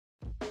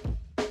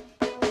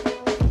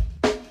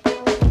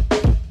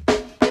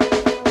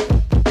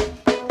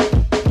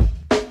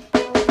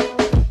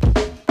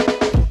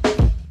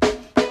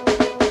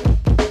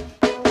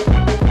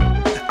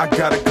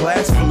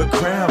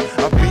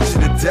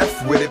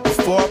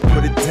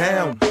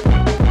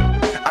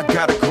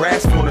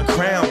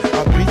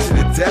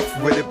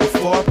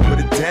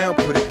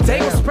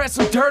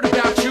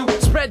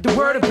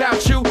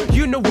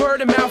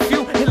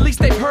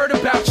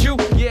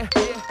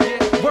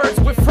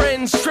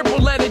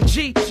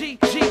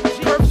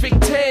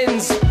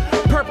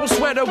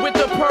water with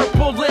the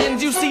purple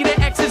lens. You see the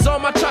X's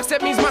on my trucks,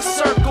 that means my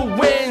circle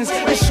wins.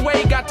 And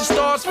Sway got the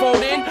stars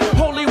folding.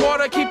 Holy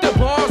water, keep the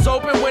bars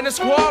open. When the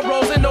squad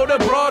rolls and know the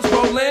broads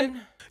rolling.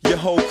 Your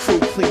whole crew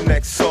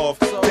Kleenex off.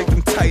 Take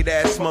them tight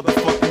ass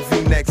motherfucking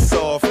V-necks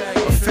off.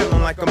 I'm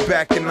feeling like I'm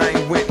back and I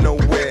ain't went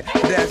nowhere.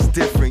 That's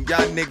different,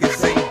 y'all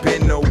niggas ain't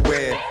been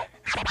nowhere.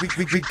 We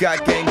got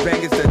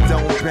gangbangers that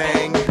don't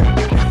bang.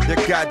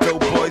 You got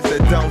dope boys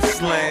that don't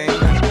slang.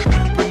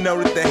 But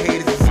know that the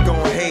haters is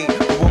gon' hate.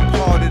 But one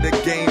part of the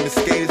game, the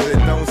skaters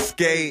that don't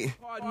skate.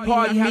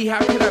 Pardon me,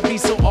 how could I be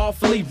so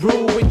awfully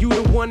rude when you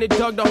the one that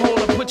dug the hole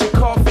and put your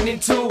coffin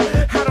into?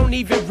 I don't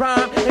even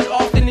rhyme as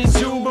often as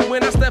you, but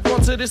when I step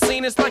onto the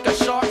scene, it's like a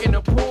shark in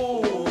a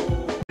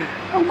pool.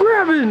 I'm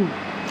grabbing.